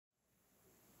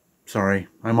Sorry,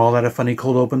 I'm all out of funny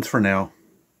cold opens for now.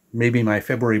 Maybe my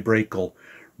February break will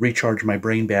recharge my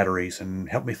brain batteries and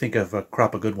help me think of a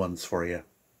crop of good ones for you.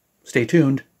 Stay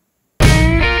tuned.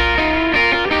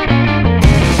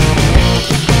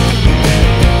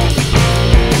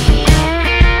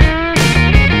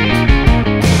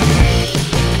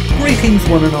 Greetings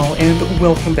one and all, and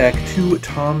welcome back to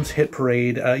Tom's Hit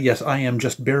Parade. Yes, I am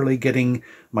just barely getting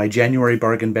my January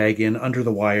bargain bag in under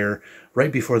the wire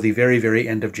right before the very, very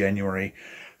end of January.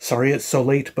 Sorry it's so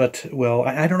late, but, well,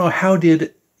 I don't know, how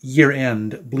did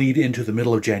year-end bleed into the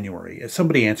middle of January?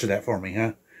 Somebody answer that for me,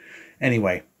 huh?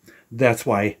 Anyway, that's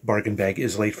why Bargain Bag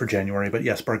is late for January. But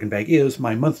yes, Bargain Bag is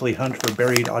my monthly hunt for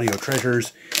buried audio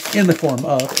treasures in the form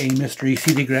of a mystery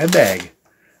CD grab bag.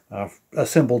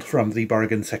 Assembled from the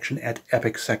bargain section at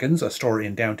Epic Seconds, a store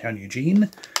in downtown Eugene.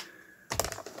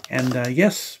 And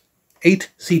yes,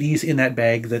 8 CDs in that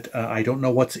bag that I don't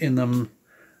know what's in them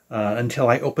until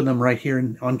I open them right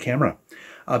here on camera.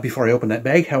 Before I open that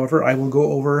bag, however, I will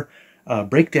go over,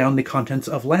 break down the contents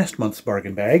of last month's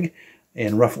bargain bag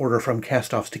in rough order from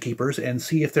cast-offs to keepers and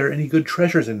see if there are any good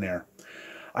treasures in there.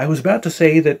 I was about to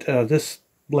say that this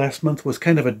last month was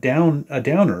kind of a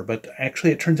downer, but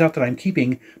actually it turns out that I'm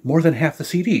keeping more than half the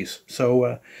CDs.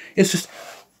 So it's just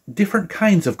different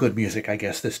kinds of good music, I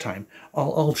guess, this time.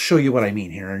 I'll show you what I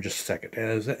mean here in just a second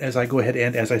as I go ahead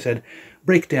and, as I said,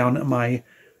 break down my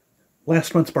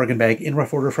last month's bargain bag in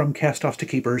rough order from cast-offs to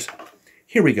keepers.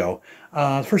 Here we go.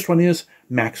 The first one is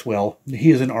Maxwell. He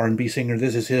is an R&B singer.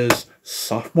 This is his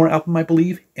sophomore album, I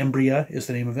believe. Embrya is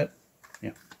the name of it.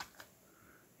 Yeah,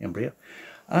 Embrya.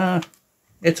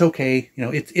 It's okay, you know,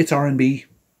 it's R&B,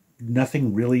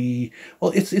 nothing really,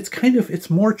 well, it's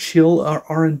more chill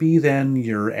R&B than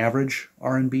your average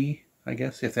R&B, I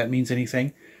guess, if that means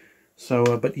anything.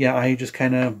 So, but yeah, I just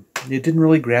kind of, it didn't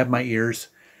really grab my ears.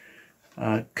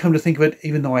 Come to think of it,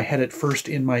 even though I had it first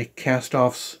in my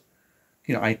cast-offs,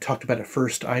 you know, I talked about it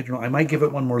first, I don't know, I might give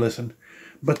it one more listen.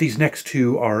 But these next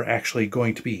two are actually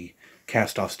going to be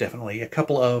cast-offs, definitely. A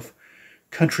couple of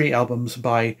country albums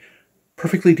by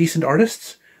perfectly decent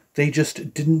artists. They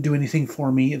just didn't do anything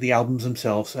for me, the albums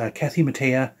themselves. Kathy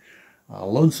Mattea,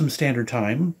 Lonesome Standard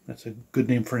Time. That's a good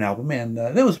name for an album, and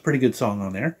that was a pretty good song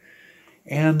on there.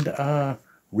 And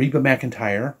Reba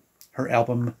McEntire, her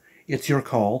album, It's Your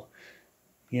Call.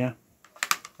 Yeah,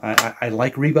 I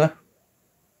like Reba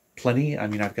plenty. I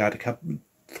mean, I've got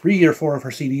 3 or 4 of her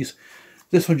CDs.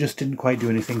 This one just didn't quite do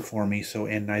anything for me, so,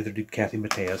 and neither did Kathy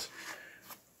Mattea's.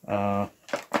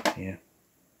 Yeah.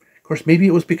 Of course, maybe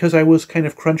it was because I was kind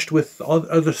of crunched with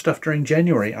other stuff during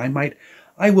January.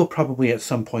 I will probably at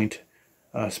some point,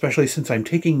 especially since I'm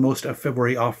taking most of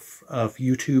February off of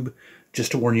YouTube,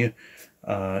 just to warn you,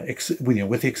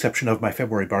 with the exception of my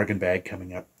February bargain bag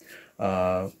coming up.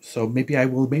 So maybe I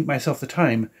will make myself the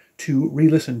time to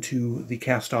re-listen to the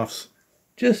cast-offs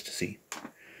just to see.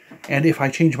 And if I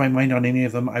change my mind on any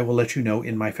of them, I will let you know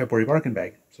in my February bargain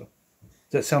bag. So,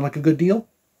 does that sound like a good deal?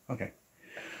 Okay.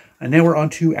 And now we're on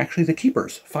to actually the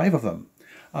keepers, 5 of them.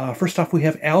 First off, we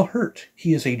have Al Hirt.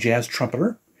 He is a jazz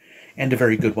trumpeter, and a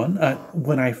very good one.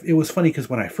 It was funny because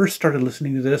when I first started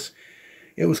listening to this,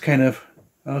 it was kind of,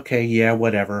 okay, yeah,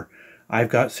 whatever. I've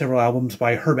got several albums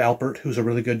by Herb Alpert, who's a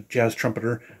really good jazz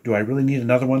trumpeter. Do I really need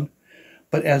another one?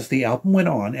 But as the album went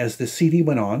on, as the CD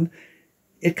went on,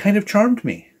 it kind of charmed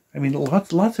me. I mean,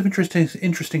 lots of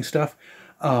interesting stuff.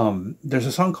 There's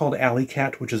a song called Alley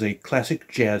Cat, which is a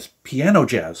classic piano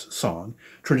jazz song,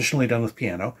 traditionally done with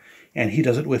piano, and he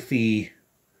does it with the,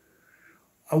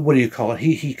 what do you call it?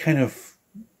 He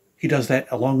does that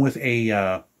along with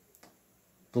the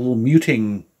little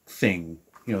muting thing,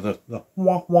 you know, the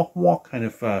walk walk walk kind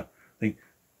of thing.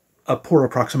 A poor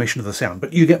approximation of the sound,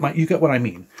 but you get what I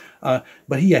mean.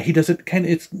 But yeah, he does it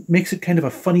makes it kind of a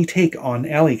funny take on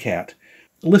Alley Cat.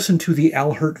 Listen to the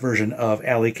Al Hirt version of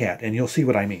Alley Cat, and you'll see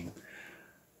what I mean.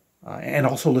 And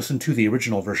also listen to the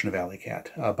original version of Alley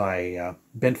Cat by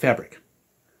Bent Fabric.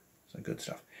 So good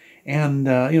stuff. And,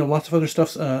 you know, lots of other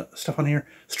stuff on here.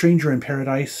 Stranger in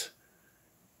Paradise,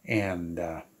 and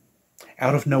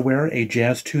Out of Nowhere, a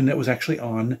jazz tune that was actually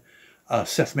on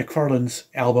Seth MacFarlane's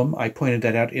album. I pointed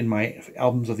that out in my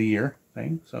Albums of the Year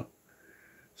thing. So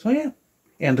yeah.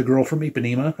 And The Girl from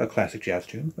Ipanema, a classic jazz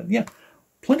tune. But yeah.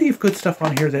 Plenty of good stuff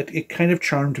on here that it kind of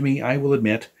charmed me, I will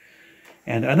admit.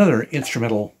 And another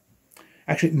instrumental.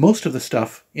 Actually, most of the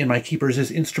stuff in my keepers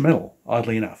is instrumental,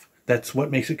 oddly enough. That's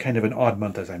what makes it kind of an odd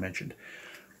month, as I mentioned.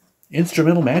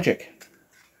 Instrumental Magic.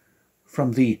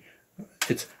 From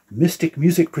it's Mystic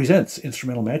Music Presents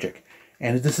Instrumental Magic.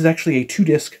 And this is actually a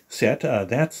 2-disc set.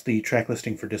 That's the track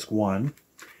listing for disc 1.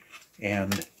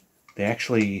 And they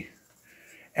actually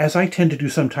as I tend to do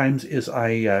sometimes, is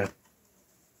I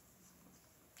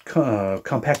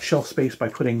compact shelf space by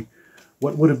putting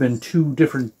what would have been two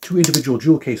individual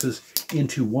jewel cases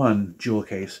into one jewel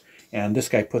case. And this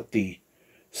guy put the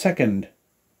second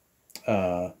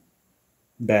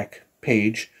back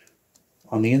page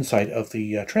on the inside of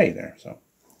the tray there. So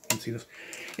you can see this.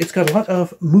 It's got a lot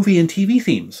of movie and TV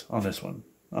themes on this one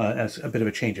as a bit of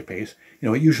a change of pace. You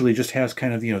know, it usually just has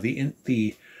kind of, you know,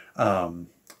 the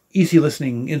easy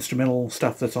listening instrumental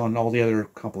stuff that's on all the other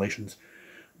compilations.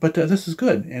 But this is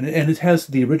good, and it has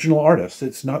the original artists.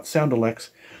 It's not sound-alecks.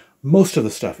 Most of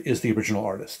the stuff is the original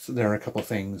artists. There are a couple of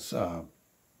things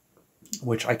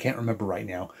which I can't remember right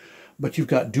now. But you've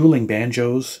got Dueling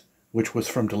Banjos, which was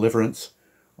from Deliverance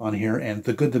on here, and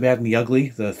The Good, the Bad, and the Ugly,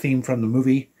 the theme from the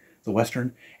movie, the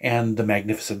Western, and The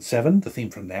Magnificent Seven, the theme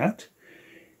from that.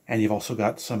 And you've also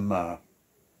got some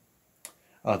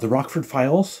The Rockford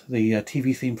Files, the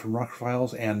TV theme from Rockford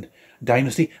Files, and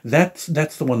Dynasty. That's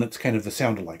the one that's kind of the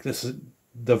sound-alike. This is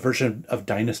the version of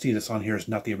Dynasty that's on here is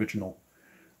not the original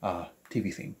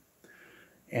TV theme.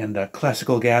 And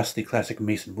Classical Gas, the classic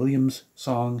Mason Williams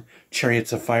song,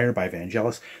 Chariots of Fire by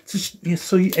Vangelis. It's just, yeah,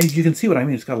 so as you can see what I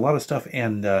mean. It's got a lot of stuff,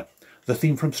 and the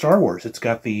theme from Star Wars. It's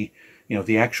got the, you know,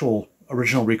 the actual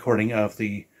original recording of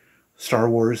the Star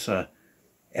Wars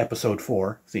Episode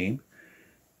 4 theme.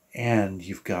 And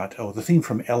you've got, oh, the theme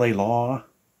from L.A. Law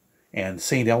and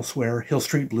Saint Elsewhere, Hill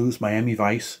Street Blues, Miami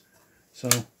Vice. So,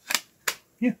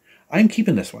 yeah, I'm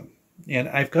keeping this one. And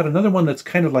I've got another one that's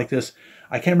kind of like this.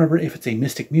 I can't remember if it's a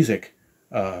Mystic Music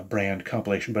brand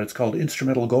compilation, but it's called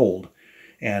Instrumental Gold.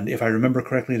 And if I remember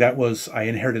correctly, I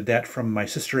inherited that from my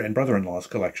sister and brother-in-law's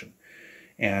collection.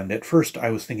 And at first I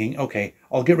was thinking, okay,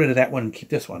 I'll get rid of that one and keep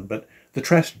this one. But the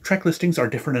track listings are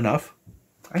different enough.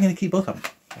 I'm going to keep both of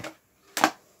them.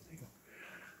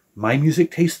 My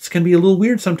music tastes can be a little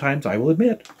weird sometimes, I will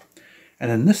admit.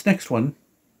 And then this next one,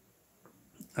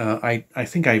 I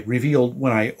think I revealed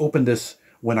when I opened this,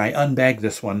 when I unbagged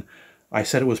this one, I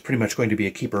said it was pretty much going to be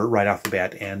a keeper right off the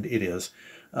bat, and it is.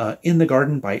 In the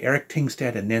Garden by Eric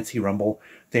Tingstad and Nancy Rumble.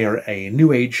 They are a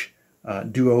New Age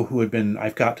duo who had been,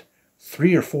 I've got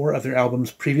 3 or 4 of their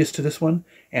albums previous to this one,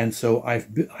 and so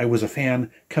I was a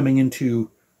fan coming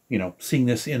into, you know, seeing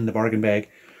this in the bargain bag.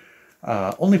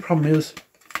 Only problem is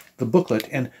the booklet,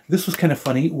 and this was kind of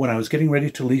funny. When I was getting ready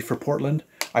to leave for Portland,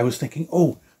 I was thinking,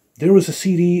 oh, there was a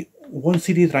CD, one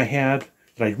CD that I had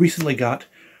that I recently got.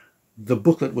 The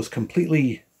booklet was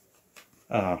completely,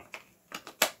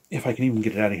 if I can even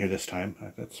get it out of here this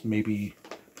time, that's maybe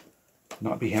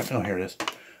not be happy. Oh, here it is.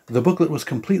 The booklet was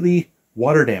completely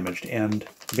water damaged and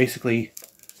basically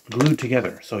glued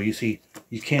together. So you see,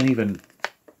 you can't even,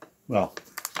 well,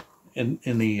 in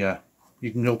the,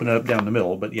 you can open it up down the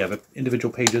middle, but yeah, the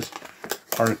individual pages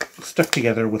are stuck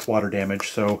together with water damage.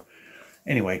 So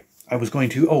anyway, I was going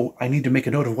to, oh, I need to make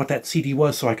a note of what that CD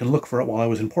was so I can look for it while I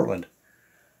was in Portland.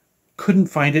 Couldn't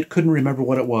find it, couldn't remember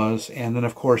what it was, and then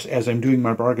of course, as I'm doing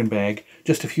my bargain bag,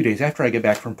 just a few days after I get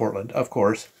back from Portland, of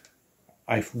course,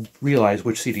 I realized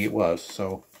which CD it was,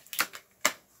 so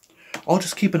I'll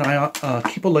just keep an eye out,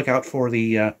 keep a lookout for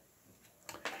the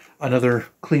another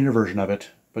cleaner version of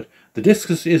it. But the disc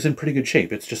is in pretty good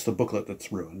shape. It's just the booklet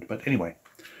that's ruined. But anyway,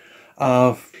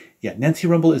 yeah, Nancy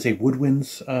Rumble is a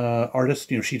woodwinds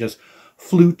artist. You know, she does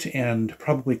flute and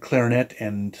probably clarinet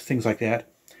and things like that.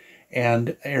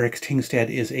 And Eric Tingstad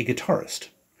is a guitarist.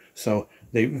 So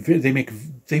they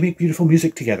make beautiful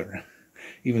music together,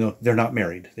 even though they're not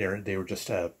married. They were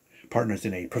just partners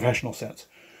in a professional sense.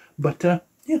 But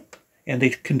yeah, and they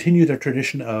continue their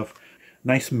tradition of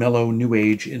nice, mellow, new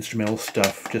age instrumental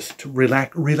stuff, just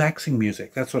relaxing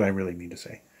music. That's what I really mean to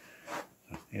say.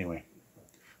 So, anyway,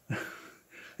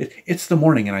 it's the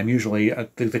morning, and I'm usually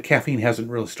the caffeine hasn't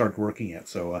really started working yet,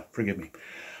 so forgive me.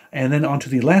 And then on to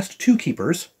the last 2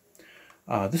 keepers.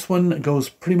 This one goes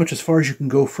pretty much as far as you can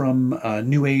go from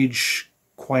new age,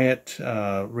 quiet,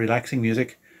 relaxing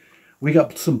music. We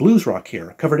got some blues rock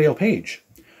here, Coverdale Page.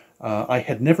 I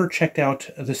had never checked out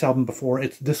this album before.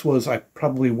 This was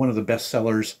probably one of the best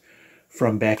sellers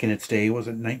from back in its day. Was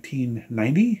it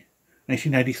 1990?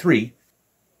 1993.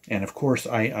 And of course,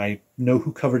 I know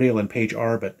who Coverdale and Page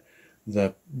are, but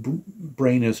the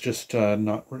brain is just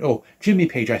not... Oh, Jimmy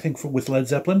Page, I think, with Led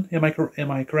Zeppelin. Am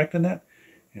I correct in that?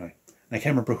 Anyway. I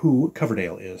can't remember who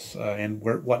Coverdale is and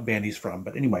what band he's from,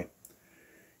 but anyway,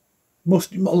 a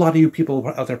lot of you people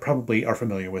out there probably are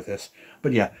familiar with this.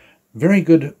 But yeah, very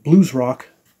good blues rock,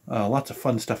 lots of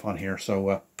fun stuff on here.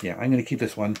 So yeah, I'm going to keep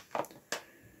this one,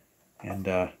 and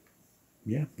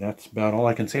yeah, that's about all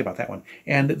I can say about that one.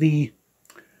 And the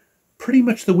pretty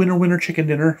much the winner chicken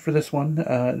dinner for this one.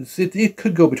 It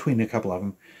could go between a couple of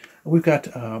them. We've got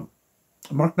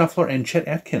Mark Knopfler and Chet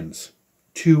Atkins,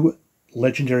 two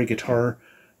legendary guitar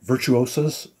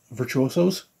virtuosa?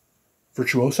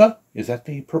 Is that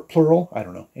the plural? I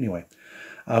don't know. Anyway,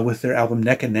 with their album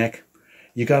Neck and Neck.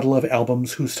 You gotta love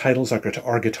albums whose titles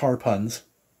are guitar puns.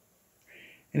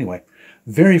 Anyway,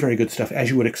 very, very good stuff, as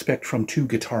you would expect from two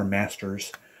guitar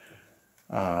masters.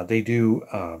 They do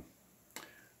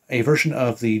a version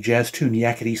of the jazz tune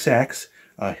Yakety Sax.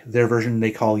 Their version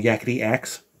they call Yakety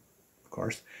Axe, of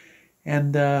course.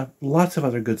 And lots of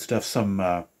other good stuff.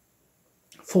 Some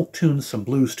folk tunes, some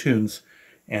blues tunes,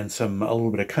 and a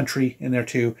little bit of country in there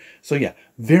too. So yeah,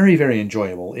 very, very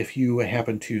enjoyable. If you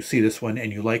happen to see this one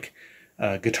and you like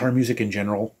guitar music in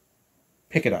general,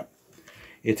 pick it up.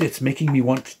 It's making me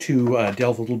want to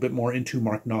delve a little bit more into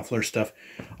Mark Knopfler stuff.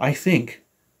 I think,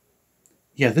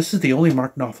 yeah, this is the only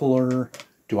Mark Knopfler.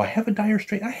 Do I have a Dire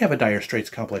Straits? I have a Dire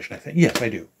Straits compilation, I think. Yes, I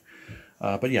do.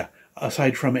 But yeah,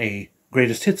 aside from a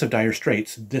Greatest Hits of Dire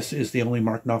Straits, this is the only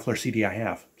Mark Knopfler CD I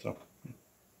have.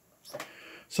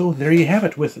 So there you have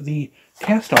it with the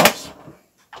cast-offs.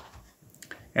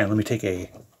 And let me take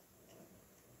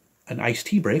an iced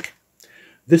tea break.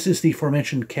 This is the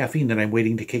aforementioned caffeine that I'm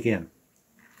waiting to kick in.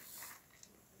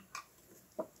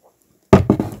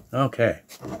 Okay.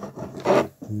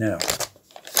 Now,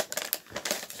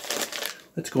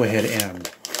 let's go ahead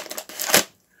and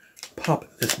pop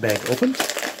this bag open.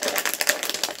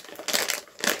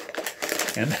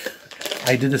 And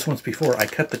I did this once before. I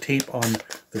cut the tape on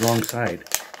the wrong side.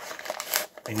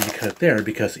 I need to cut it there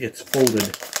because it's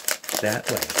folded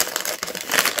that way.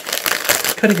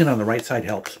 Cutting it on the right side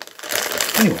helps.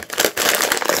 Anyway,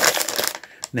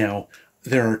 now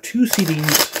there are two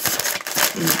CDs.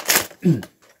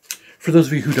 For those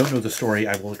of you who don't know the story,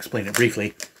 I will explain it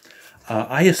briefly.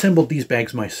 I assembled these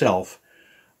bags myself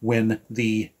when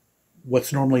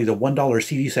what's normally the $1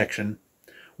 CD section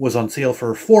was on sale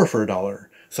for $4 for $1.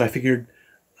 So I figured,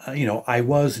 I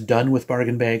was done with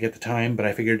Bargain Bag at the time, but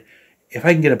I figured if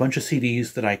I can get a bunch of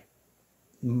CDs that I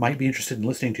might be interested in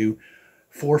listening to,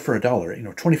 $4 for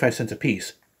 $1, 25 cents a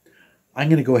piece, I'm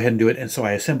going to go ahead and do it. And so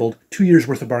I assembled 2 years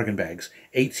worth of Bargain Bags,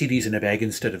 8 CDs in a bag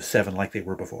instead of 7 like they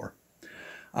were before.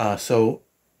 So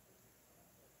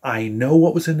I know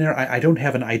what was in there. I don't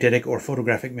have an eidetic or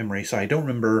photographic memory, so I don't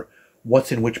remember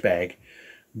what's in which bag.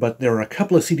 But there are a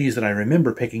couple of CDs that I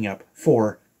remember picking up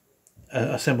for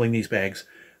assembling these bags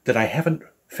that I haven't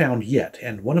found yet.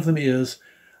 And one of them is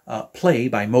Play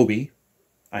by Moby.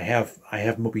 I have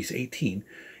Moby's 18.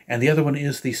 And the other one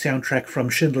is the soundtrack from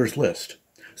Schindler's List.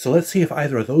 So let's see if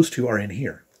either of those two are in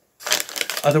here.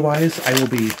 Otherwise, I will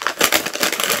be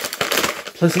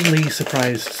pleasantly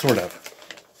surprised, sort of.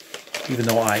 Even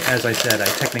though as I said,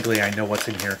 technically I know what's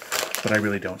in here, but I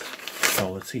really don't.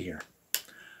 So let's see here.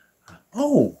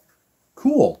 Oh,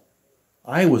 cool.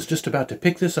 I was just about to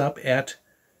pick this up at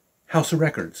House of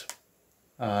Records.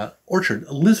 Orchard.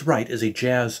 Liz Wright is a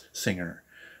jazz singer.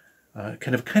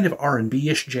 Kind of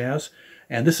R&B-ish jazz.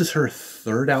 And this is her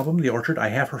third album, The Orchard. I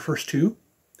have her first two.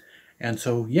 And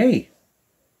so, yay.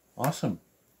 Awesome.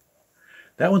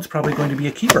 That one's probably going to be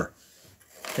a keeper.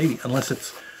 Maybe, unless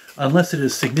it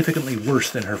is significantly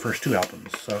worse than her first two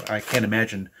albums. So I can't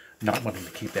imagine not wanting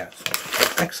to keep that.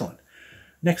 So, excellent.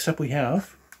 Next up we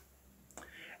have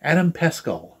Adam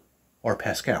Pascal,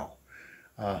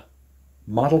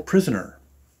 Model Prisoner.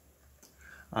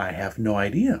 I have no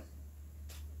idea.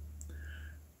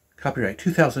 Copyright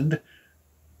 2000,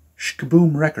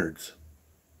 Shkaboom Records.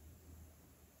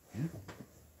 Yeah,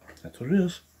 that's what it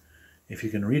is. If you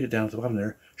can read it down at the bottom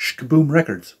there, Shkaboom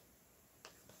Records.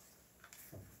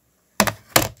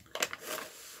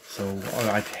 So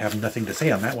I have nothing to say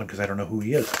on that one because I don't know who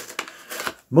he is.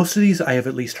 Most of these I have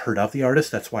at least heard of the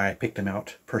artist. That's why I picked them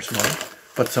out personally.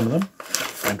 But some of them,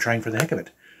 I'm trying for the heck of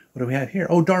it. What do we have here?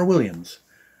 Oh, Dar Williams.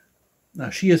 Now,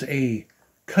 she is a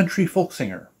country folk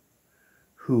singer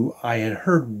who I had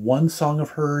heard one song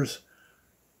of hers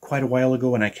quite a while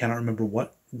ago, and I cannot remember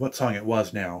what song it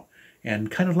was now, and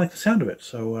kind of like the sound of it.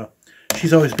 So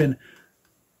she's always been,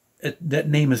 that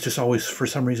name has just always, for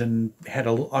some reason,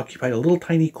 occupied a little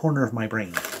tiny corner of my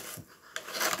brain.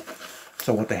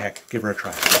 So what the heck, give her a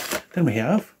try. Then we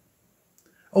have,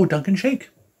 Duncan Shake.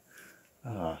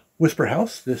 Whisper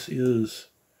House. This is,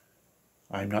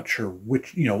 I'm not sure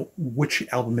which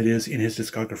album it is in his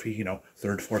discography,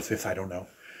 third, fourth, fifth, I don't know.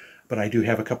 But I do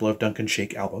have a couple of Duncan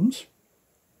Shake albums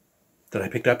that I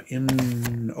picked up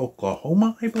in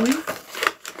Oklahoma, I believe.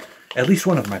 At least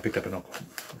one of them I picked up in Oklahoma.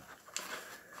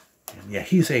 And yeah,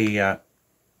 he's a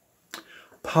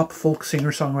pop folk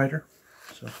singer-songwriter.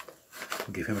 So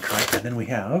we'll give him a try. And then we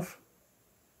have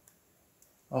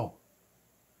Oh.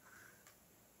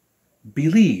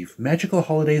 Believe, Magical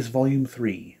Holidays Volume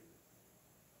 3.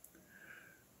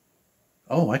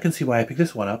 Oh, I can see why I picked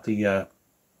this one up. The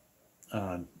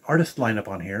artist lineup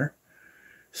on here.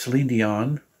 Celine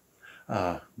Dion,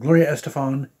 Gloria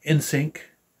Estefan, NSYNC,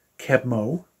 Keb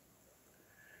Mo,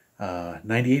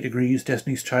 98 Degrees,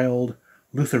 Destiny's Child,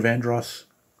 Luther Vandross.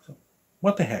 So,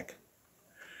 what the heck?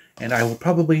 And I will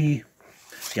probably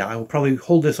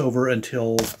hold this over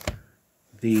until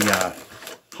the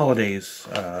holidays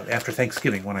after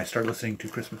Thanksgiving when I start listening to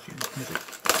Christmas music.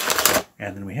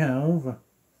 And then we have,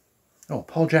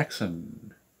 Paul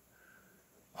Jackson,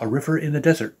 A River in the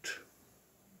Desert.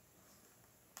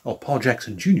 Oh, Paul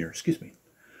Jackson Jr., excuse me.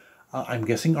 I'm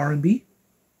guessing R&B?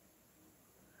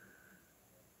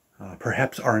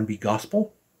 Perhaps R&B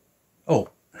gospel? Oh,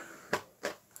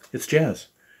 it's jazz.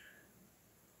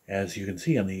 As you can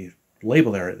see on the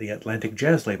label there, the Atlantic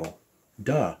Jazz label.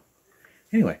 Duh.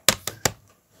 Anyway,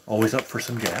 always up for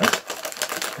some jazz.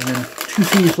 And then 2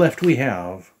 CDs left we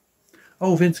have,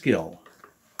 Vince Gill.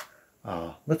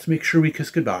 Let's Make Sure We Kiss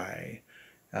Goodbye.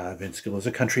 Vince Gill is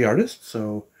a country artist,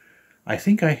 so I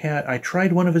think I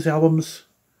tried one of his albums.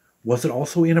 Was it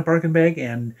also in a bargain bag?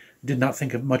 And did not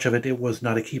think of much of it. It was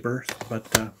not a keeper, but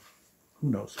who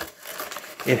knows?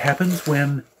 It happens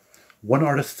when an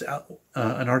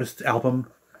artist's album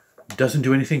doesn't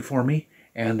do anything for me,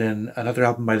 and then another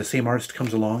album by the same artist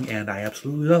comes along, and I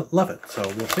absolutely love it. So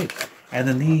we'll see. And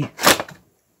then the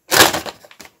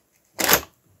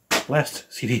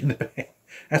last CD in the bag.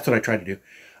 That's what I tried to do.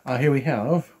 Here we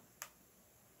have,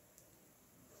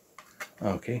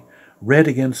 Red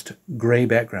Against Gray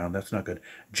Background. That's not good.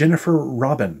 Jennifer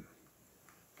Robin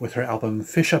with her album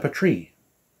Fish Up a Tree.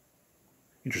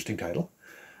 Interesting title.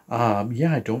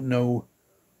 Yeah, I don't know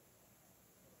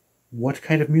what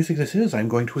kind of music this is. I'm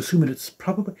going to assume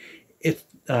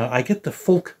I get the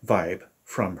folk vibe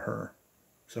from her.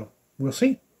 So we'll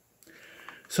see.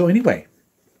 So anyway,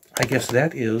 I guess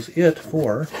that is it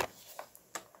for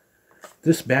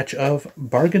this batch of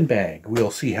Bargain Bag. We'll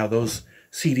see how those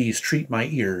CDs treat my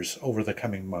ears over the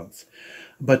coming months.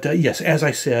 But yes, as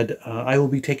I said, I will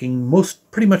be taking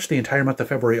pretty much the entire month of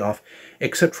February off,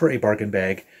 except for a Bargain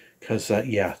Bag, because,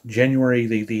 yeah, January,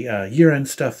 the year-end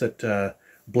stuff that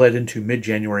bled into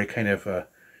mid-January kind of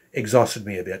exhausted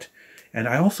me a bit. And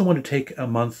I also want to take a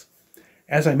month,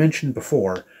 as I mentioned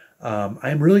before,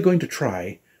 I'm really going to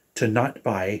try to not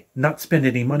spend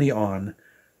any money on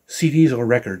CDs or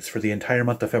records for the entire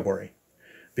month of February.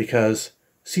 Because,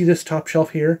 see this top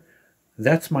shelf here?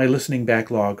 That's my listening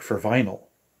backlog for vinyl.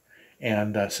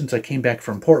 And since I came back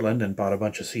from Portland and bought a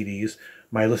bunch of CDs,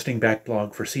 my listening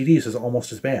backlog for CDs is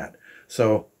almost as bad.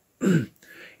 So, in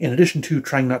addition to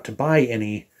trying not to buy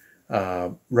any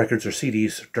records or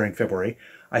CDs during February,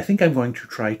 I think I'm going to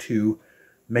try to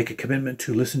make a commitment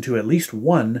to listen to at least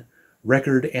one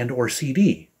record and or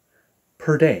CD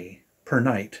per day, per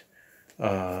night,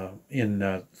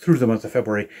 through the month of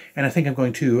February. And I think I'm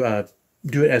going to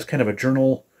do it as kind of a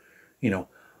journal.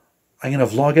 I'm going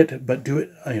to vlog it, but do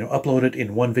it, upload it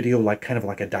in one video, kind of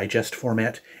like a digest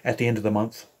format at the end of the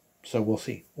month. So we'll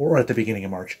see, or at the beginning of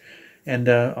March. And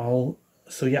I will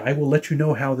let you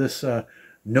know how this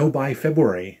No Buy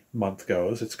February month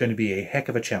goes. It's going to be a heck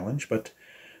of a challenge, but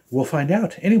we'll find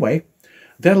out. Anyway,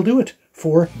 that'll do it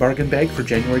for Bargain Bag for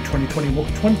January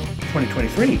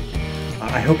 2023.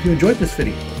 I hope you enjoyed this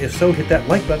video. If so, hit that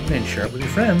like button and share it with your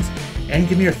friends. And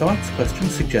give me your thoughts,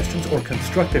 questions, suggestions, or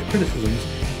constructive criticisms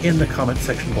in the comments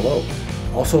section below.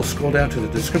 Also, scroll down to the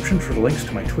description for the links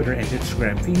to my Twitter and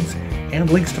Instagram feeds, and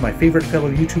links to my favorite fellow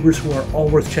YouTubers who are all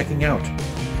worth checking out.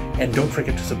 And don't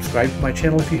forget to subscribe to my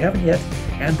channel if you haven't yet,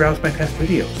 and browse my past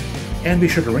videos. And be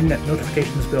sure to ring that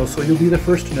notifications bell so you'll be the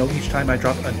first to know each time I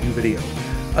drop a new video.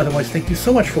 Otherwise, thank you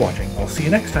so much for watching. I'll see you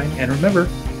next time, and remember,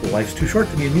 life's too short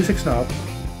to be a music snob.